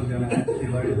job. I was going to ask you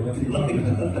later what you're talking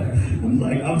about.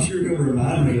 I'm sure he'll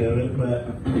remind me of it, but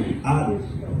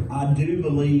I do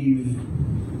believe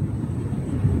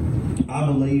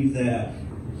that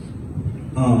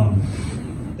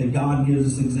that God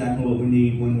gives us exactly what we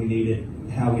need, when we need it,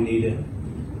 how we need it,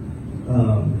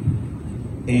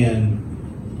 and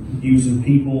using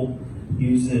people,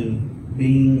 using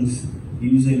beings,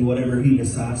 using whatever He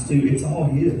decides to, it's all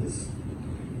His.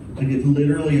 Like, it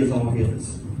literally is all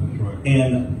His. That's right.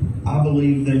 And I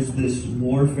believe there's this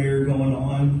warfare going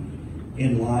on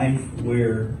in life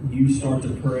where you start to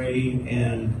pray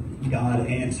and God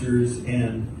answers,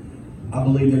 and I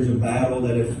believe there's a battle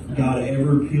that if God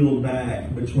ever peeled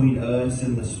back between us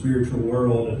and the spiritual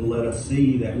world and let us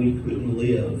see that we couldn't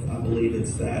live, I believe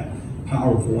it's that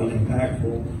powerful and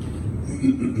impactful.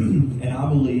 And I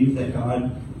believe that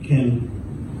God can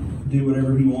do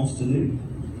whatever He wants to do.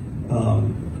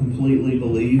 Completely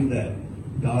believe that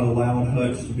God allowed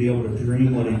Hutch to be able to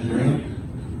dream what he dreamt.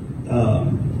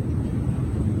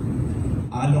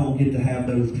 I don't get to have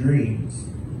those dreams.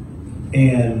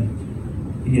 And,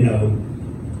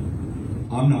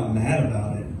 I'm not mad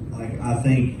about it. Like, I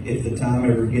think if the time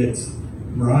ever gets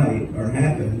right or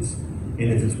happens, and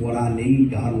if it's what I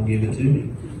need, God will give it to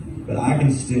me. But I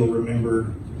can still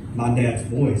remember my dad's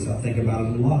voice. I think about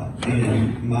it a lot.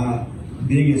 And my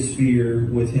biggest fear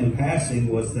with him passing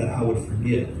was that I would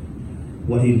forget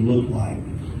what he looked like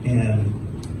and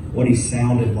what he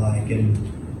sounded like and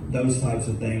those types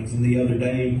of things. And the other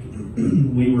day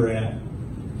we were at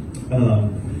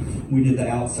we did the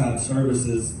outside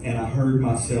services, and I heard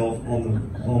myself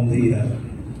on the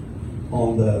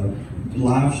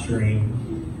live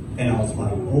stream, and I was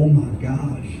like, oh my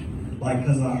gosh. Like,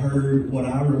 because I heard what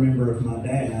I remember of my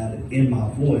dad in my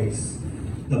voice,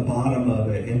 the bottom of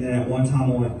it. And then at one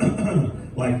time I went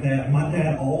like that. My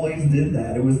dad always did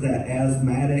that. It was that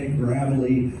asthmatic,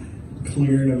 gravelly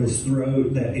clearing of his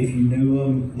throat that if you knew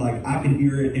him, like I could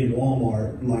hear it in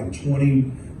Walmart, like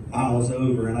 20 aisles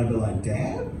over, and I'd be like,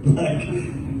 Dad? Like,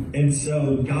 and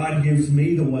so God gives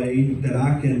me the way that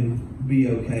I can be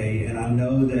okay. And I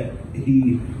know that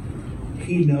He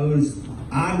knows.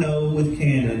 I know with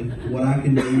Cannon what I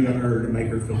can do to her to make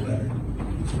her feel better.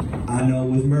 I know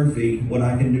with Murphy what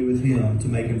I can do with him to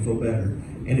make him feel better.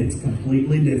 And it's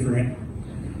completely different.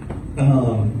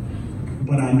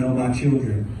 But I know my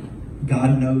children.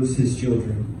 God knows His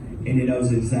children. And He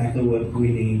knows exactly what we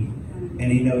need.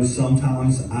 And He knows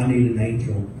sometimes I need an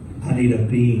angel. I need a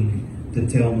being to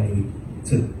tell me,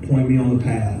 to point me on the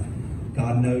path.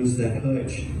 God knows that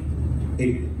Hutch,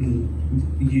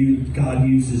 God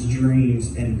uses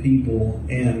dreams and people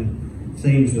and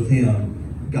things with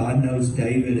him. God knows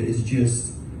David is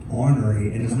just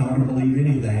ornery and he's not going to believe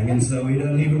anything, and so he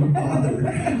doesn't even bother.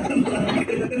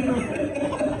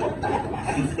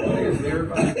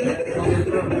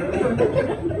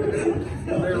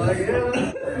 They're like,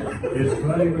 yeah. It's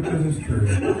funny because it's true.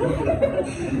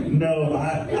 No,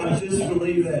 I just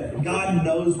believe that God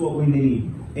knows what we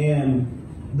need, and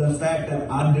the fact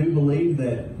that I do believe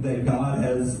that God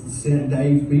has sent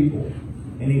Dave people,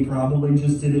 and He probably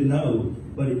just didn't know,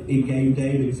 but it gave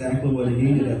Dave exactly what he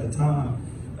needed at the time.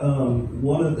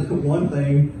 One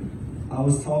thing, I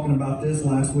was talking about this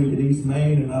last week at East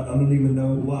Main, and I don't even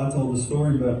know why I told the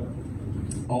story, but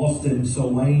Austin, so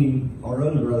Wayne, our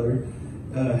other brother,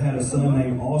 had a son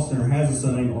named Austin, or has a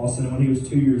son named Austin, and when he was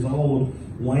 2 years old,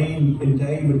 Wayne and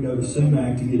Dave would go to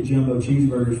Sumac to get jumbo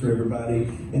cheeseburgers for everybody,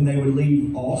 and they would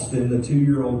leave Austin, the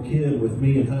 2-year-old kid, with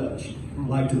me and Hutch,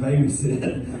 like to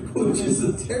babysit, which is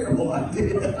a terrible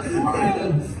idea.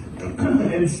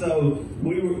 And so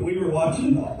we were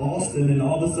watching Austin, and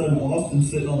all of a sudden Austin's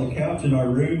sitting on the couch in our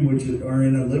room, or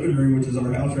in a living room, which is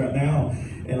our house right now,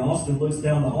 and Austin looks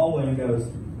down the hallway and goes,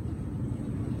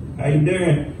 "How you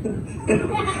doing?"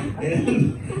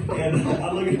 and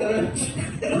I look at Hutch,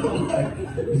 and I'm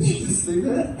like, "Did you just see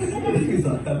that?" And he's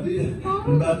like, "I did."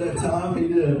 And about that time, he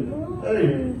did,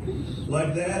 "Hey,"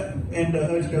 like that. And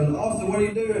Hutch goes, "Austin, what are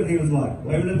you doing?" He was like,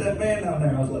 "Waving at that man down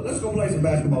there." I was like, "Let's go play some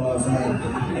basketball outside."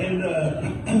 And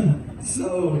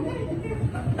so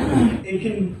it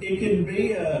can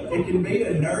be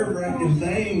a nerve-wracking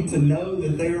thing to know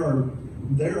that there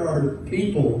are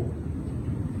people.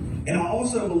 And I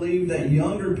also believe that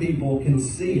younger people can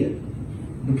see it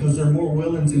because they're more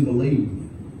willing to believe.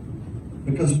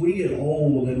 Because we get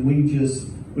old and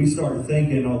we start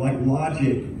thinking, or like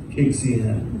logic kicks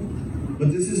in.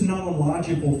 But this is not a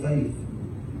logical faith.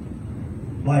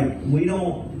 Like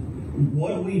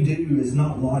what we do is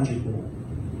not logical.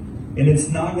 And it's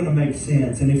not going to make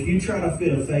sense. And if you try to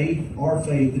fit our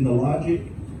faith into logic,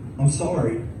 I'm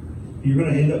sorry, you're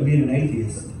going to end up being an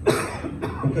atheist.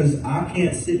 Because I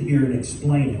can't sit here and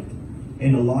explain it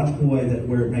in a logical way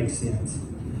where it makes sense.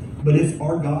 But if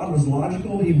our God was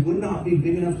logical, He would not be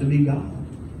big enough to be God.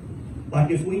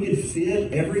 Like if we could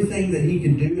fit everything that He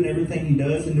can do and everything He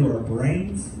does into our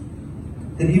brains,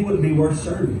 then He wouldn't be worth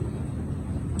serving.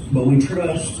 But we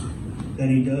trust that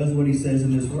He does what He says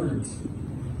in His words.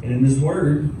 And in His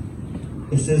word,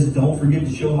 it says, don't forget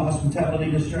to show hospitality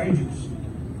to strangers.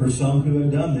 For some who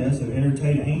have done this have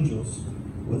entertained angels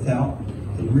without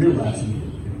realizing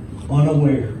it,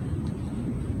 unaware.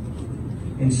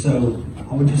 And so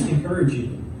I would just encourage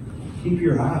you, keep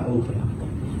your eye open.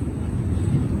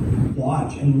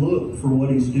 Watch and look for what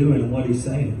he's doing and what he's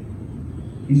saying.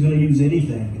 He's going to use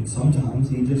anything, and sometimes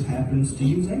he just happens to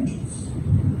use angels.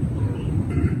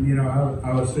 You know,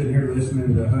 I was sitting here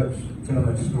listening to Hutch tell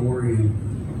that story, and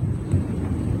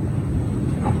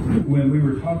when we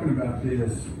were talking about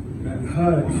this,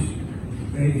 Hutch,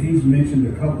 he's mentioned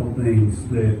a couple things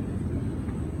that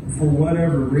for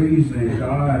whatever reason,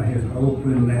 God has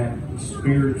opened that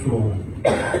spiritual,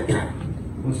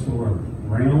 what's the word,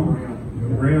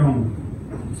 realm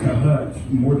to Hutch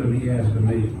more than he has to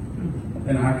me.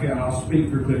 And I'll speak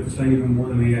for Cliff to say even more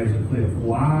than he has to Cliff.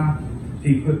 Why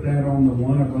he put that on the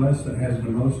one of us that has the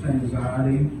most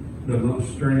anxiety, the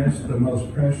most stress, the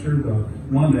most pressure, the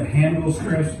one that handles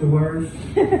stress the worst,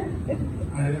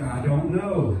 I don't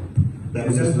know. That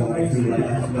was just one who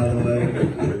laughed, by the way.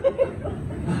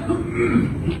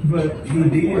 But he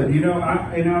did. You know,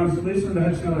 I was listening to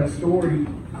Hutch tell that story.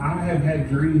 I have had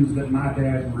dreams that my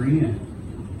dad were in.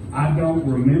 I don't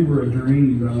remember a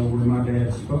dream, though, where my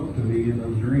dad spoke to me in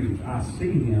those dreams. I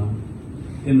see him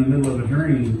in the middle of a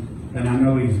dream, and I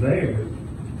know he's there.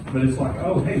 But it's like,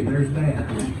 oh, hey, there's Dad.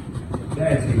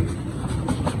 Dad's here.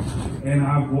 And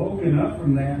I've woken up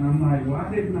from that, and I'm like,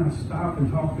 why didn't I stop and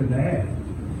talk to Dad?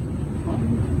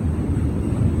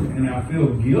 And I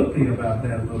feel guilty about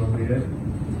that a little bit.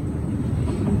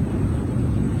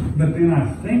 But then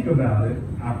I think about it,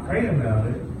 I pray about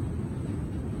it,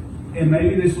 and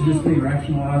maybe this is just me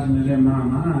rationalizing it in my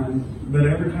mind, but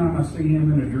every time I see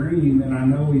him in a dream and I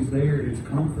know he's there, it's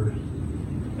comfort.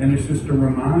 And it's just a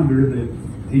reminder that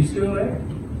he's still there.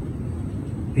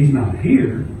 He's not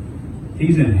here.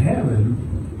 He's in heaven,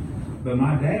 but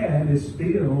my dad is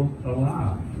still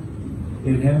alive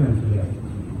in heaven today.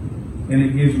 And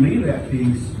it gives me that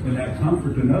peace and that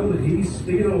comfort to know that he's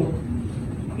still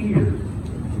here,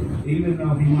 even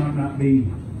though he might not be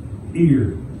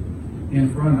here in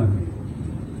front of me.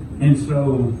 And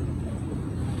so,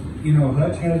 you know,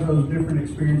 Hutch has those different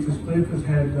experiences. Cliff has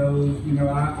had those. You know,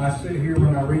 I sit here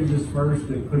when I read this verse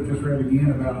that Cliff just read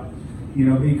again about, you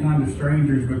know, be kind to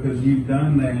strangers, because you've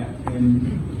done that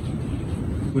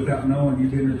and without knowing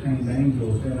you've entertained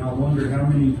angels. And I wonder how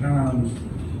many times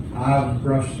I've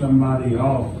brushed somebody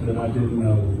off that I didn't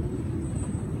know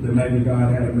that maybe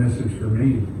God had a message for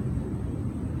me.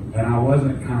 And I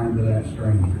wasn't kind to that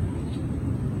stranger.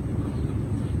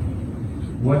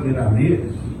 What did I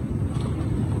miss?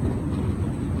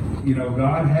 You know,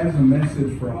 God has a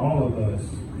message for all of us,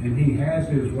 and he has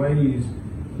his ways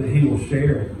that he will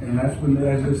share it. And that's when,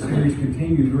 as this series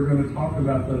continues, we're going to talk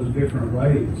about those different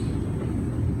ways.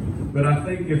 But I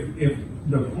think if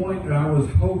the point that I was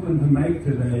hoping to make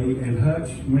today, and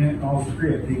Hutch went off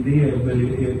script, he did, but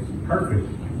it's perfect.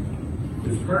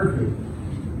 It's perfect.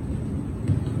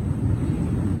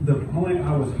 The point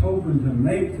I was hoping to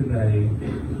make today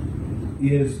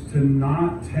is to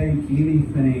not take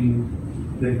anything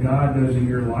that God does in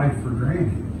your life for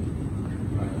granted.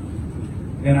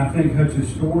 And I think Hutch's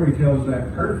story tells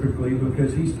that perfectly,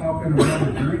 because he's talking about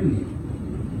a dream.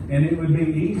 And it would be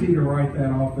easy to write that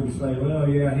off and say, well,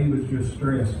 yeah, he was just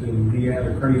stressed and he had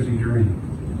a crazy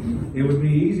dream. It would be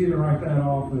easy to write that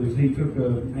off as he took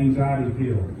an anxiety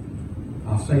pill.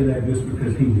 I'll say that just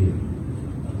because he did.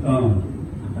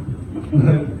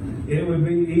 But it would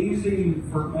be easy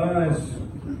for us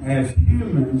as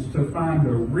humans to find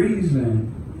a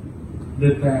reason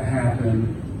that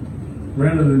happened,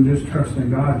 rather than just trusting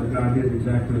God that God did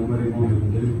exactly what he wanted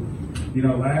to do. You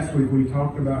know, last week we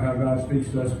talked about how God speaks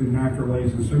to us through natural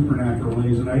ways and supernatural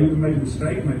ways, and I even made the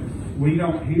statement, we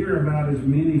don't hear about as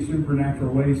many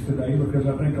supernatural ways today, because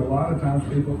I think a lot of times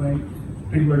people are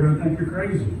going to think you're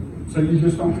crazy. So you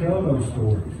just don't tell those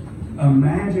stories.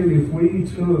 Imagine if we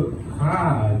took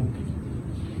pride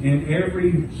in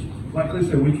every, like I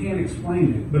said, we can't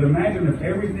explain it, but imagine if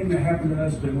everything that happened to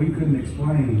us that we couldn't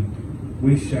explain,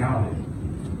 we shouted.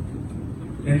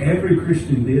 And every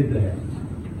Christian did that.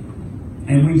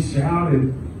 And we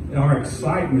shouted our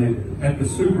excitement at the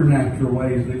supernatural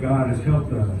ways that God has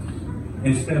helped us,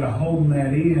 instead of holding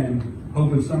that in,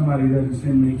 hoping somebody doesn't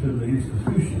send me to the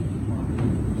institution.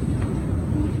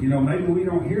 You know, maybe we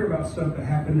don't hear about stuff that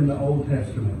happened in the Old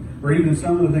Testament, or even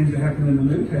some of the things that happened in the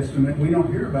New Testament. We don't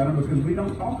hear about them because we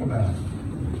don't talk about it.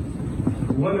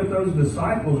 What if those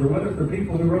disciples, or what if the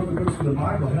people who wrote the books of the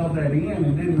Bible held that in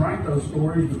and didn't write those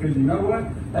stories because, you know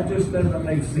what, that just doesn't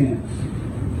make sense.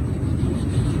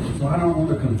 So I don't want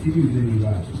to confuse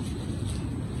anybody.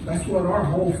 That's what our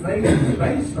whole faith is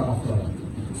based off of.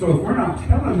 So if we're not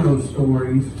telling those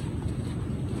stories,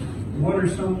 what are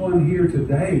someone here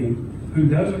today who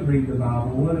doesn't read the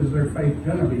Bible, what is their faith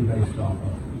going to be based off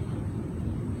of?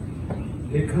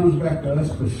 it comes back to us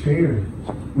to share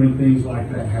when things like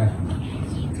that happen.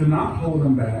 To not hold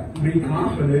them back. Be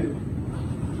confident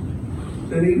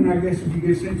that even, I guess, if you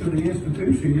get sent to the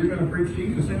institution, you're going to preach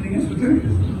Jesus in the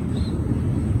institution.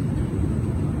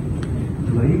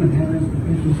 Do they even have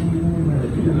institutions anymore?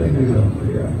 Yeah, they do, though.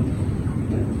 Yeah.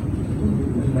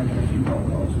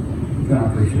 I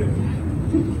appreciate it.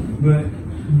 But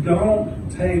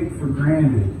don't take for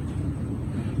granted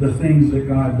the things that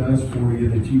God does for you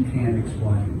that you can't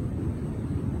explain.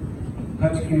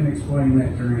 Hutch can't explain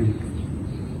that dream.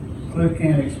 Cliff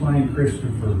can't explain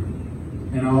Christopher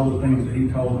and all the things that he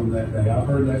told him that day. I've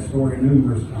heard that story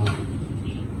numerous times.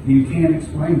 You can't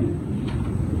explain it.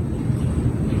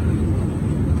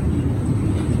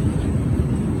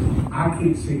 I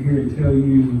can't sit here and tell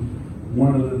you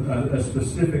a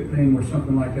specific thing where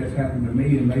something like that's happened to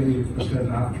me, and maybe it's because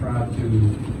I've tried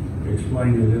to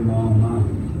explain it in my own mind.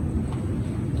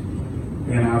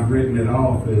 And I've written it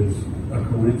off as a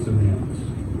coincidence,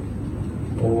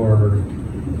 or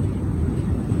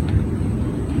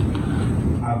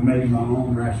I've made my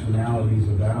own rationalities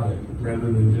about it rather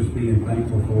than just being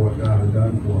thankful for what God has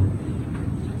done for me.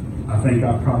 I think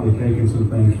I've probably taken some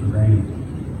things for granted.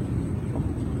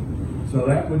 So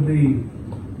that would be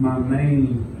my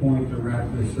main point to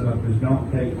wrap this up, is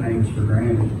don't take things for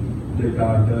granted that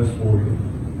God does for you.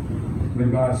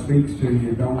 When God speaks to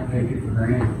you, don't take it for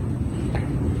granted.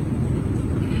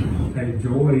 Take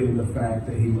joy in the fact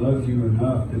that He loves you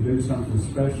enough to do something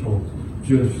special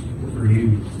just for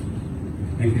you,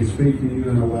 and can speak to you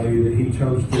in a way that He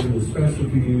chose to, that's special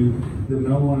to you, that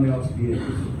no one else gets,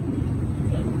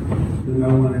 that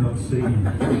no one else sees,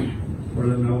 or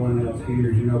that no one else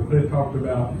hears. You know, Cliff talked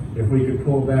about if we could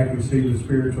pull back and see the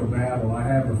spiritual battle. I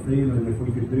have a feeling if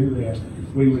we could do that,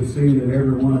 we would see that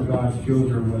every one of God's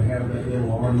children would have that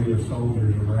little army of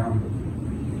soldiers around them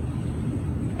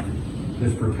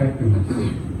that's protecting us.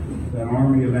 That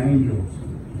army of angels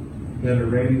that are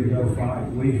ready to go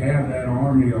fight. We have that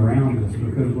army around us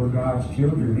because we're God's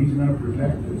children. He's going to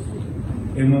protect us.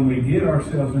 And when we get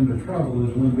ourselves into trouble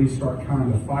is when we start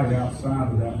trying to fight outside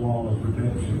of that wall of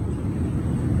protection.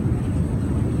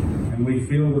 And we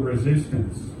feel the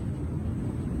resistance,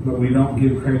 but we don't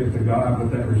give credit to God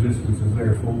what that resistance is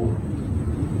there for.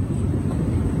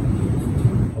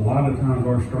 A lot of times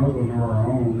our struggles are our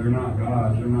own. They're not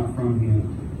God's. They're not from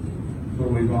Him.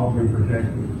 But we've all been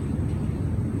protected.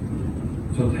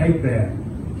 So take that.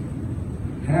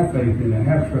 Have faith in it.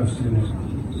 Have trust in it.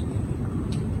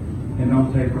 And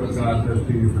don't take what God does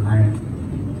to you for granted.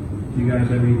 You guys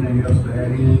have anything else to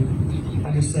add in? I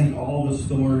just think all the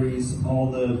stories,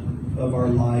 of our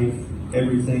life,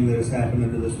 everything that has happened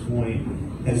up to this point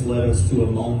has led us to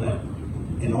a moment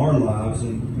in our lives,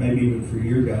 and maybe even for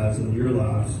your guys in your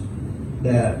lives,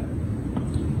 that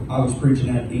I was preaching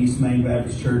at East Main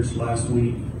Baptist Church last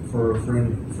week for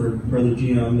Brother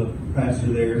Jim, the pastor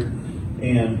there,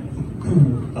 and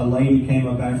a lady came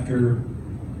up after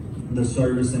the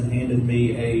service and handed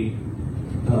me a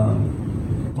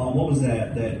Mom, what was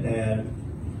that Dad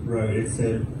wrote? It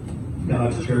said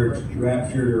God's Church,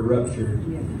 raptured or ruptured.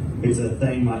 It's a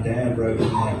thing my dad wrote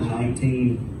in like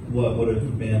what would it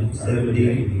have been,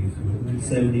 70,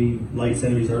 late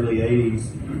 70s, early 80s.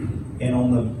 And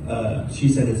on the, she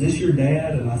said, "Is this your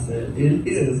dad?" And I said, "It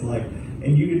is." Like,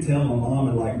 and you could tell my mom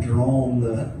had like drawn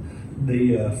the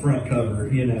front cover,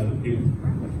 you know.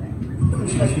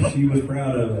 She was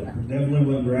proud of it. Definitely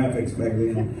wasn't graphics back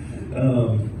then.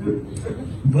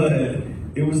 But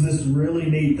it was this really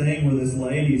neat thing where this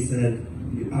lady said,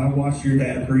 "I watched your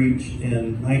dad preach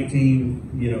in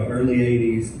early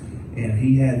 80s, and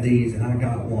he had these, and I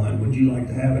got one. Would you like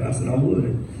to have it?" I said, "I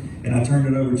would." And I turned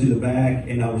it over to the back,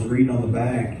 and I was reading on the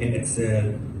back, and it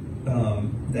said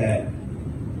that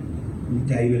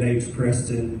David H.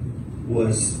 Preston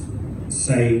was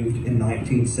saved in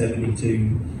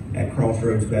 1972 at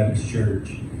Crossroads Baptist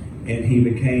Church. And he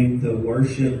became the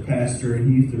worship pastor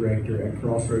and youth director at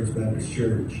Crossroads Baptist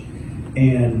Church.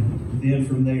 And then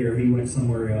from there, he went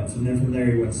somewhere else. And then from there,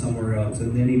 he went somewhere else.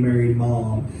 And then he married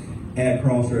Mom at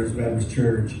Crossroads Baptist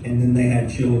Church. And then they had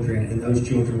children. And those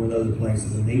children went other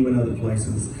places. And he went other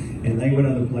places. And they went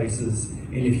other places.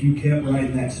 And if you kept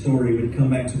writing that story, it would come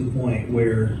back to the point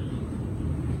where,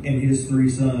 and his 3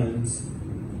 sons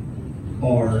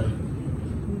are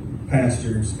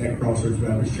pastors at Crossroads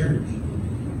Baptist Church.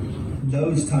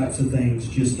 Those types of things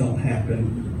just don't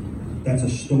happen. That's a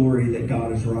story that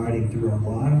God is writing through our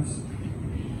lives.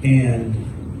 And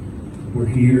we're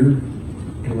here,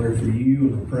 and we're for you,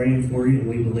 and we're praying for you, and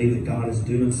we believe that God is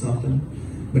doing something.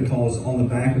 Because on the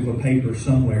back of a paper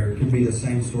somewhere, it could be the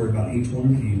same story about each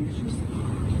one of you.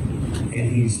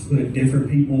 And He's put different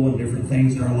people and different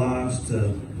things in our lives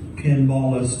to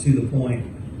pinball us to the point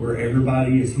where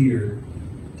everybody is here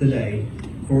today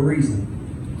for a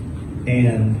reason.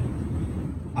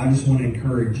 And I just want to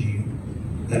encourage you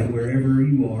that wherever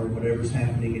you are, whatever's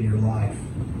happening in your life,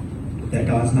 that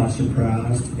God's not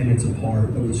surprised, and it's a part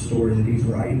of the story that He's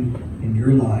writing in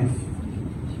your life.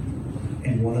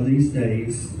 And one of these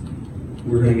days,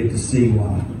 we're going to get to see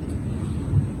why.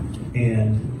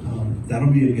 And that'll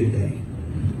be a good day.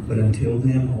 But until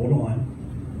then, hold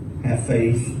on, have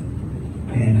faith,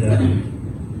 and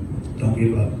don't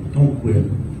give up. Don't quit.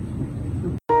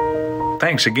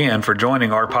 Thanks again for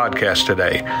joining our podcast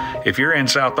today. If you're in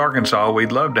South Arkansas,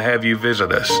 we'd love to have you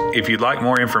visit us. If you'd like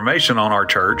more information on our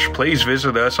church, please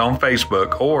visit us on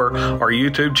Facebook or our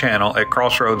YouTube channel at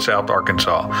Crossroads South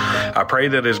Arkansas. I pray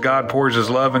that as God pours His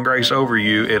love and grace over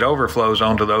you, it overflows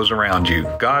onto those around you.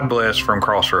 God bless from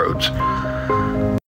Crossroads.